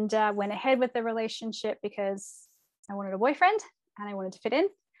and went ahead with the relationship because I wanted a boyfriend and I wanted to fit in.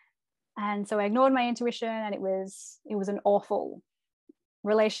 And so I ignored my intuition, and it was an awful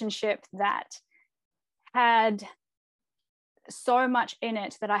relationship that had so much in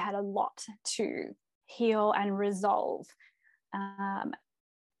it that I had a lot to heal and resolve.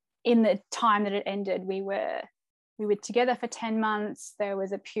 In the time that it ended, we were together for 10 months. There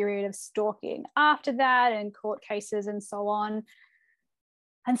was a period of stalking after that and court cases and so on.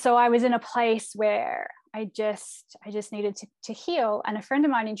 And so I was in a place where I just needed to heal. And a friend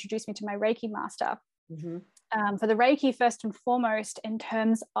of mine introduced me to my Reiki master for the Reiki, first and foremost, in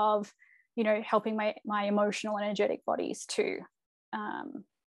terms of, you know, helping my emotional and energetic bodies to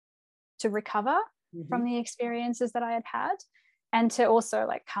recover from the experiences that I had had, and to also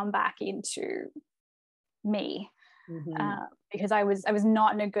like come back into me, because I was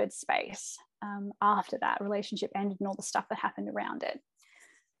not in a good space after that relationship ended and all the stuff that happened around it.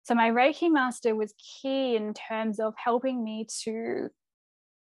 So my Reiki master was key in terms of helping me to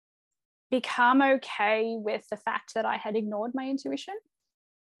become okay with the fact that I had ignored my intuition,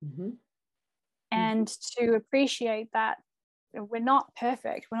 and to appreciate that we're not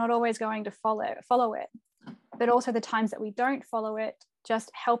perfect. We're not always going to follow it, but also the times that we don't follow it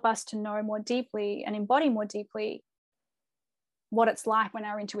just help us to know more deeply and embody more deeply what it's like when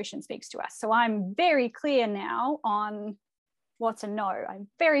our intuition speaks to us. So I'm very clear now on what's a no. I'm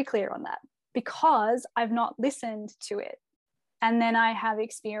very clear on that because I've not listened to it. And then I have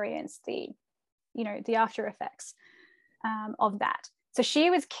experienced the after effects of that. So she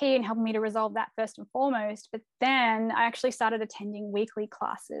was key in helping me to resolve that first and foremost. But then I actually started attending weekly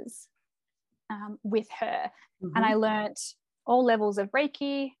classes with her. And I learnt all levels of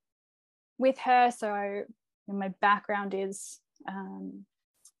Reiki with her. So my background is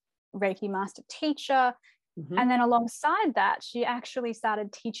Reiki master teacher. And then alongside that, she actually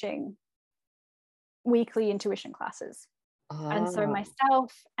started teaching weekly intuition classes. And so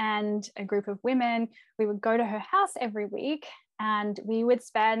myself and a group of women, we would go to her house every week, and we would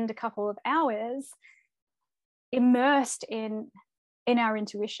spend a couple of hours immersed in our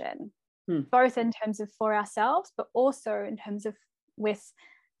intuition, both in terms of for ourselves, but also in terms of with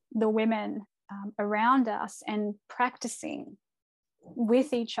the women around us, and practicing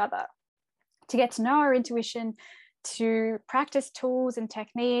with each other to get to know our intuition, to practice tools and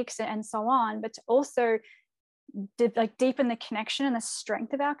techniques and so on, but to also deepen the connection and the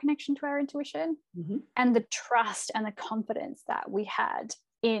strength of our connection to our intuition, and the trust and the confidence that we had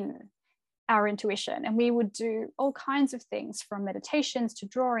in our intuition. And we would do all kinds of things, from meditations to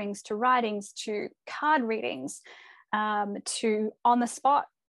drawings to writings to card readings, to on the spot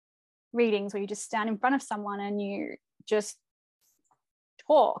readings where you just stand in front of someone and you just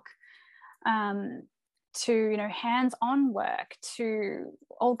talk, to hands-on work, to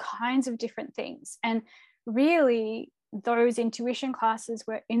all kinds of different things. And really those intuition classes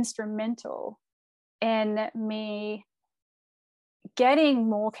were instrumental in me getting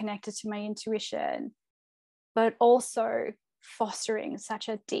more connected to my intuition, but also fostering such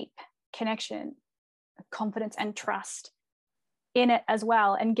a deep connection, confidence and trust in it as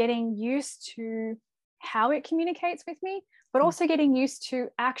well, and getting used to how it communicates with me, but also getting used to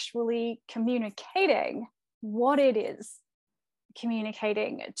actually communicating what it is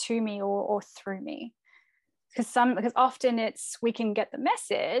communicating to me or through me. Because often we can get the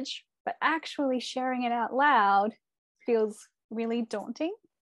message, but actually sharing it out loud feels really daunting.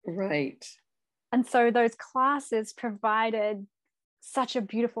 Right. And so those classes provided such a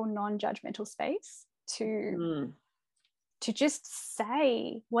beautiful non-judgmental space to just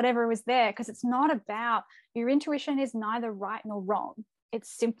say whatever was there, because it's not about, your intuition is neither right nor wrong. It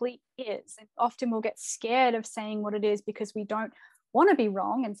simply is. And often we'll get scared of saying what it is because we don't want to be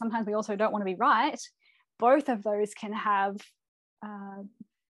wrong, and sometimes we also don't want to be right. Both of those can have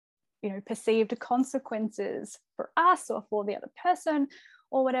perceived consequences for us or for the other person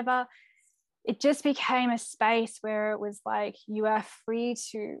or whatever. It just became a space where it was like, you are free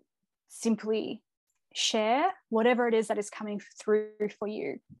to simply share whatever it is that is coming through for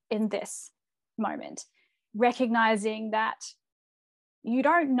you in this moment, recognizing that you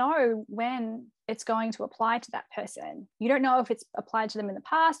don't know when it's going to apply to that person. You don't know if it's applied to them in the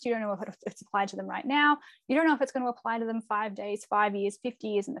past. You don't know if it's applied to them right now. You don't know if it's going to apply to them 5 days, 5 years, 50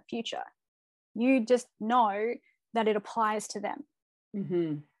 years in the future. You just know that it applies to them.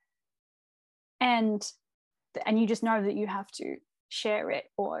 And you just know that you have to share it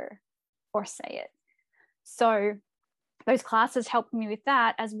or say it. So those classes helped me with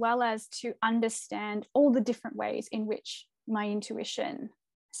that, as well as to understand all the different ways in which my intuition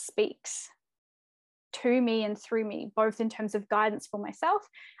speaks to me and through me, both in terms of guidance for myself,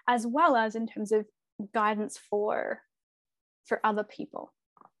 as well as in terms of guidance for other people.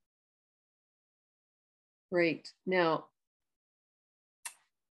 Great. Now,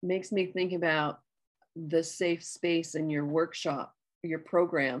 makes me think about the safe space in your workshop, your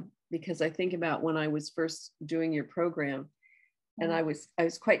program, because I think about when I was first doing your program, and I was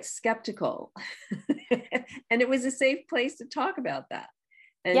quite skeptical, and it was a safe place to talk about that,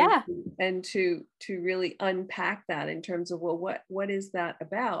 and to really unpack that in terms of, well, what is that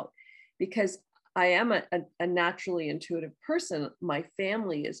about? Because I am a naturally intuitive person. My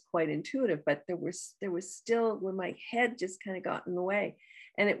family is quite intuitive, but there was still where my head just kind of got in the way,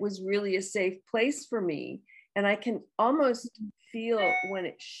 and it was really a safe place for me. And I can almost feel when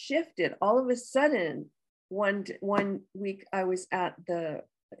it shifted all of a sudden. One week I was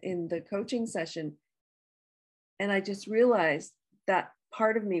in the coaching session, and I just realized that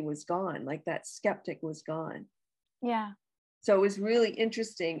part of me was gone, like that skeptic was gone. Yeah. So it was really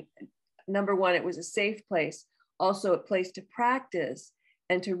interesting. Number one, it was a safe place, also a place to practice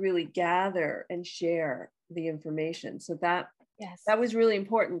and to really gather and share the information. So that was really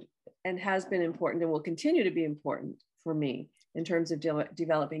important, and has been important, and will continue to be important for me in terms of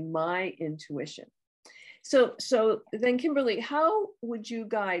developing my intuition. So then, Kimberley, how would you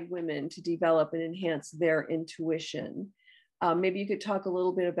guide women to develop and enhance their intuition? Maybe you could talk a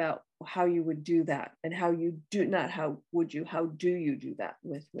little bit about how you would do that, and how you do, not how would you, how do you do that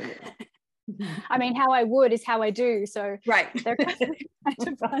with women? I mean, how I would is how I do. So right. They're kind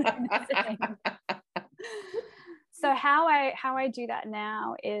of one and the same. So how I do that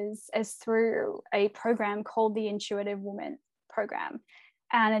now is through a program called the Intuitive Woman Program.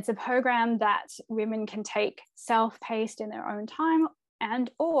 And it's a program that women can take self-paced in their own time,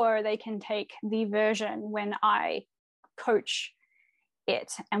 or they can take the version when I coach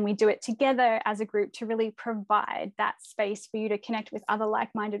it, and we do it together as a group to really provide that space for you to connect with other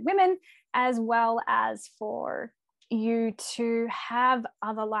like-minded women, as well as for you to have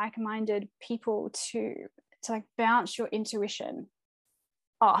other like-minded people to like bounce your intuition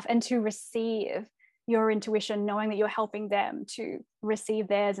off and to receive your intuition, knowing that you're helping them to receive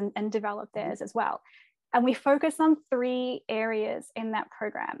theirs and develop theirs as well. And we focus on 3 areas in that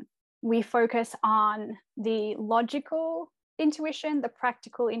program. We focus on the logical intuition, the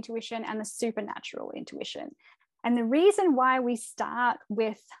practical intuition, and the supernatural intuition. And the reason why we start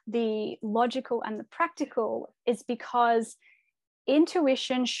with the logical and the practical is because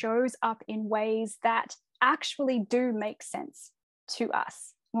intuition shows up in ways that actually do make sense to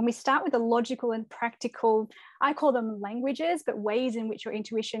us. When we start with the logical and practical, I call them languages, but ways in which your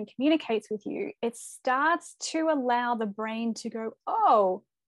intuition communicates with you, it starts to allow the brain to go, oh,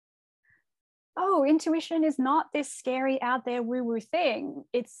 intuition is not this scary out there woo-woo thing.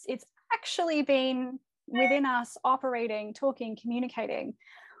 It's actually been within us, operating, talking, communicating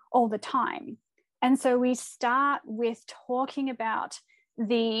all the time. And so we start with talking about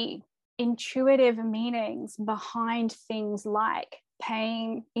the intuitive meanings behind things like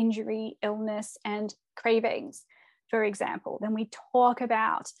pain, injury, illness, and cravings, for example. Then we talk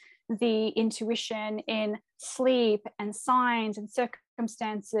about the intuition in sleep and signs and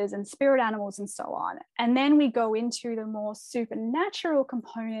circumstances and spirit animals and so on. And then we go into the more supernatural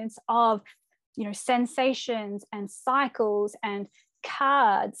components of, sensations and cycles and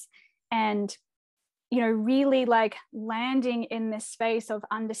cards and, really like landing in this space of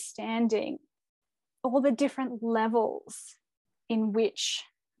understanding all the different levels in which,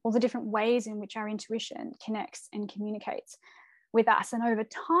 all the different ways in which our intuition connects and communicates with us. And over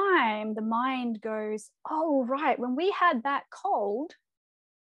time, the mind goes, oh, right, when we had that cold,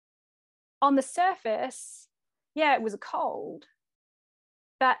 on the surface, yeah, it was a cold.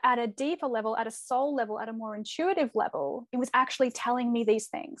 But at a deeper level, at a soul level, at a more intuitive level, it was actually telling me these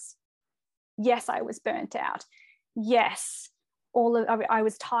things. Yes, I was burnt out. Yes, I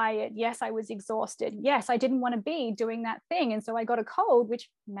was tired. Yes, I was exhausted. Yes, I didn't want to be doing that thing. And so I got a cold, which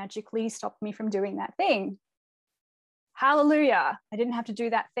magically stopped me from doing that thing. Hallelujah. I didn't have to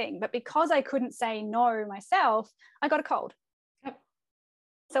do that thing. But because I couldn't say no myself, I got a cold. Yep.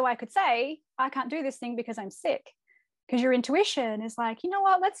 So I could say, I can't do this thing because I'm sick. Because your intuition is like, you know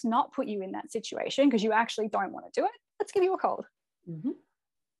what, let's not put you in that situation because you actually don't want to do it. Let's give you a cold. Mm-hmm.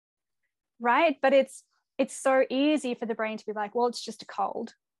 Right? But it's so easy for the brain to be like, well, it's just a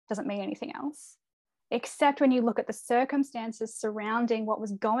cold. Doesn't mean anything else. Except when you look at the circumstances surrounding what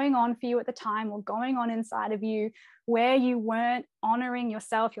was going on for you at the time or going on inside of you, where you weren't honoring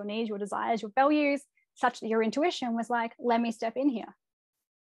yourself, your needs, your desires, your values, such that your intuition was like, let me step in here.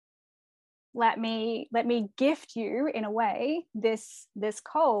 Let me gift you in a way this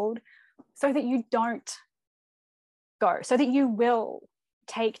cold so that you don't go, so that you will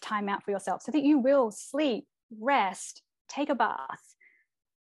take time out for yourself, so that you will sleep, rest, take a bath,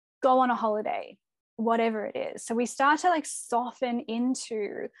 go on a holiday, whatever it is. So we start to like soften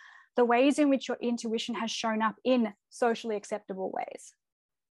into the ways in which your intuition has shown up in socially acceptable ways.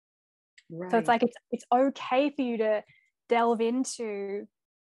 Right. So it's like it's okay for you to delve into,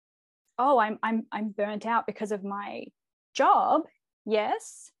 oh, I'm burnt out because of my job,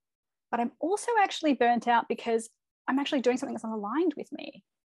 yes, but I'm also actually burnt out because I'm actually doing something that's not aligned with me.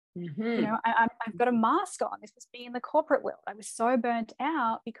 Mm-hmm. I've got a mask on. This was me in the corporate world. I was so burnt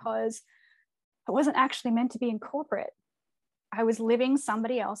out because I wasn't actually meant to be in corporate. I was living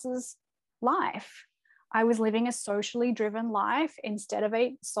somebody else's life. I was living a socially driven life instead of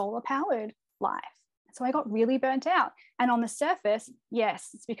a solar powered life. So I got really burnt out. And on the surface,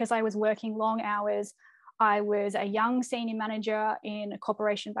 yes, it's because I was working long hours. I was a young senior manager in a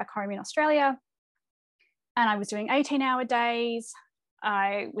corporation back home in Australia. And I was doing 18-hour days.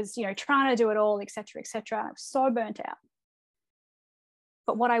 I was, trying to do it all, et cetera, et cetera. I was so burnt out.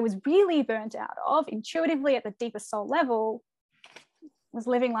 But what I was really burnt out of, intuitively at the deeper soul level, was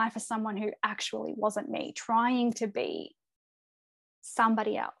living life as someone who actually wasn't me, trying to be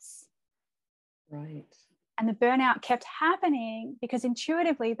somebody else. Right. And the burnout kept happening because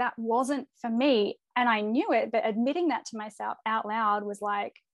intuitively that wasn't for me. And I knew it, but admitting that to myself out loud was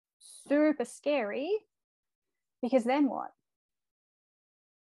like super scary, because then what?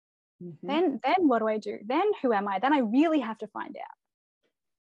 Mm-hmm. Then what do I do? Then who am I? Then I really have to find out.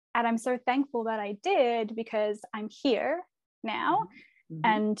 And I'm so thankful that I did, because I'm here now. Mm-hmm.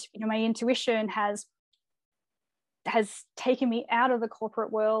 And my intuition has taken me out of the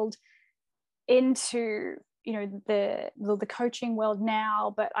corporate world into the coaching world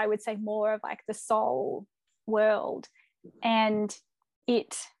now, but I would say more of like the soul world. And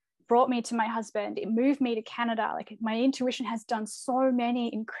it brought me to my husband. It moved me to Canada. Like, my intuition has done so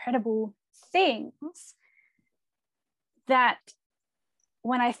many incredible things. that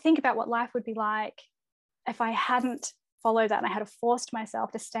when I think about what life would be like if I hadn't followed that and I had forced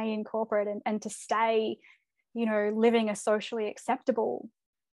myself to stay in corporate and to stay, you know, living a socially acceptable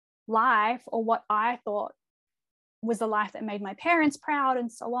life, or what I thought was the life that made my parents proud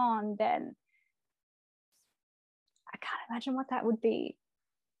and so on, then I can't imagine what that would be.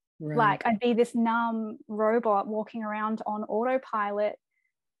 Right. Like, I'd be this numb robot walking around on autopilot,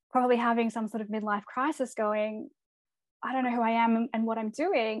 probably having some sort of midlife crisis going, I don't know who I am and what I'm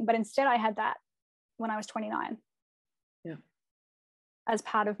doing. But instead I had that when I was 29. Yeah. As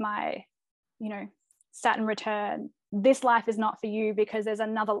part of my, you know, Saturn return. This life is not for you because there's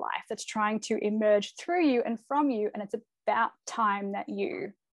another life that's trying to emerge through you and from you. And it's about time that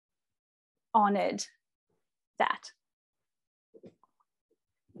you honored that.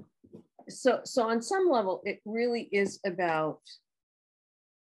 So on some level, it really is about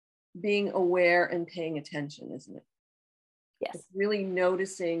being aware and paying attention, isn't it? Yes. It's really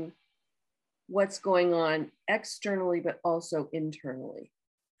noticing what's going on externally, but also internally.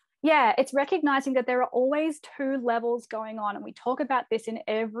 Yeah, it's recognizing that there are always two levels going on. And we talk about this in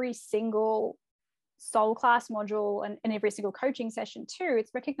every single soul class module and in every single coaching session too.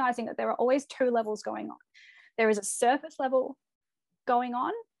 It's recognizing that there are always two levels going on. There is a surface level going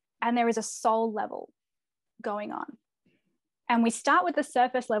on, and there is a soul level going on. And we start with the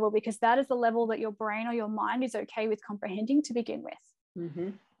surface level because that is the level that your brain or your mind is okay with comprehending to begin with. Mm-hmm.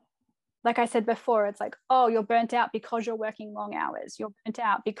 Like I said before, it's like, oh, you're burnt out because you're working long hours. You're burnt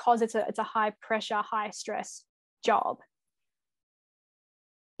out because it's a high pressure, high stress job.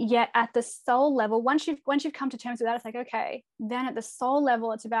 Yet at the soul level, once you've come to terms with that, it's like, okay, then at the soul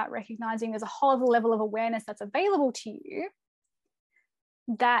level, it's about recognizing there's a whole other level of awareness that's available to you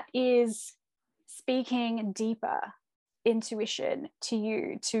that is speaking deeper intuition to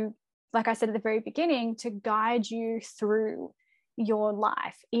you, to, like I said at the very beginning, to guide you through your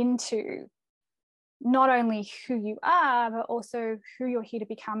life into not only who you are, but also who you're here to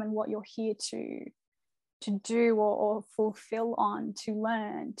become and what you're here to do or fulfill on, to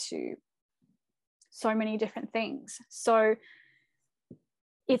learn, to so many different things. So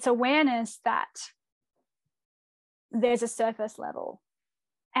it's awareness that there's a surface level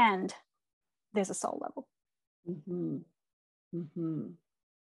and there's a soul level. Mm-hmm. Mm-hmm.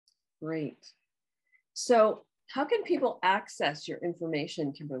 Great. So how can people access your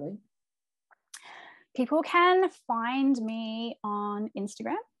information, Kimberley? People can find me on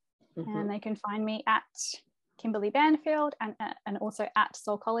Instagram, mm-hmm. and they can find me at Kimberley Banfield and also at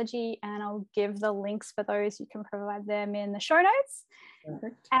Soulcology, and I'll give the links for those. You can provide them in the show notes.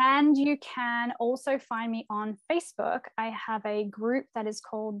 Perfect. And you can also find me on Facebook. I have a group that is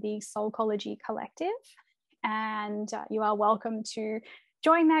called the Soulcology Collective, and you are welcome to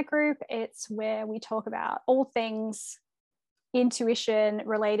join that group. It's where we talk about all things intuition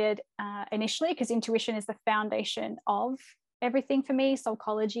related initially, because intuition is the foundation of everything for me.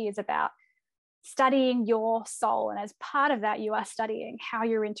 Soulcology is about studying your soul, and as part of that, you are studying how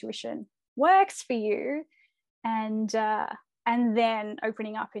your intuition works for you, and then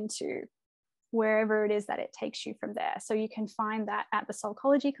opening up into wherever it is that it takes you from there. So you can find that at the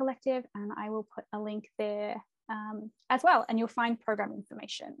Soulcology Collective, and I will put a link there as well. And you'll find program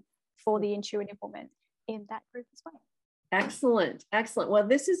information for the Intuitive Woman in that group as well. Excellent. Excellent. Well,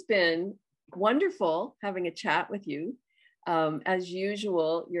 this has been wonderful having a chat with you. As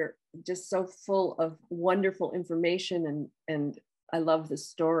usual, you're just so full of wonderful information, and I love the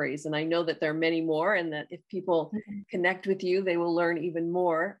stories. And I know that there are many more, and that if people connect with you, they will learn even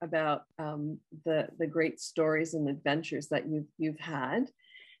more about the great stories and adventures that you've had.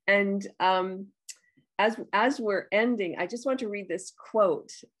 And as we're ending, I just want to read this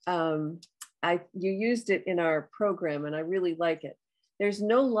quote. You used it in our program, and I really like it. There's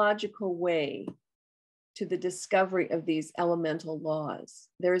no logical way to the discovery of these elemental laws.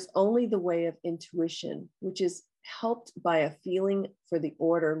 There is only the way of intuition, which is helped by a feeling for the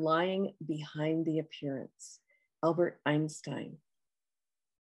order lying behind the appearance. Albert Einstein.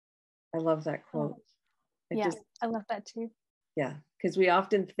 I love that quote. I love that too. Yeah, because we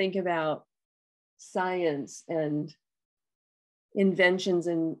often think about science and inventions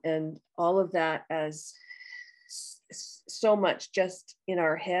and all of that as so much just in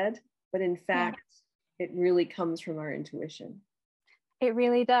our head, but in fact, it really comes from our intuition. It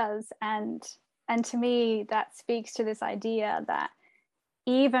really does. And to me, that speaks to this idea that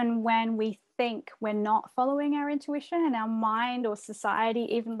even when we think we're not following our intuition, and our mind or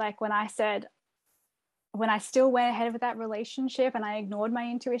society, even like when I still went ahead with that relationship and I ignored my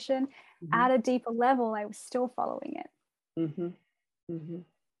intuition, at a deeper level, I was still following it. Mm-hmm. Mm-hmm.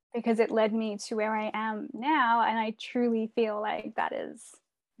 because it led me to where I am now. And I truly feel like that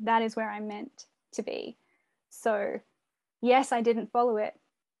is where I'm meant to be. So yes, I didn't follow it,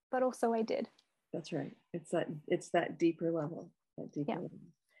 but also I did. That's right. It's that deeper level, Yeah. level.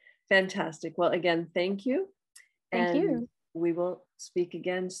 Fantastic. Well, again, thank you. Thank you. We will speak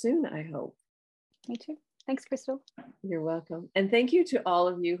again soon, I hope. Me too. Thanks, Crystal. You're welcome. And thank you to all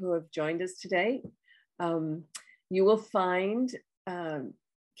of you who have joined us today. You will find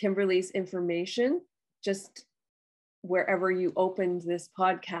Kimberly's information just wherever you opened this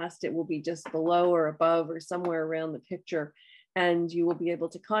podcast. It will be just below or above or somewhere around the picture. And you will be able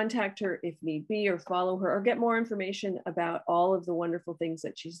to contact her if need be, or follow her, or get more information about all of the wonderful things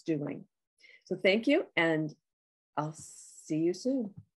that she's doing. So thank you, and I'll see you soon.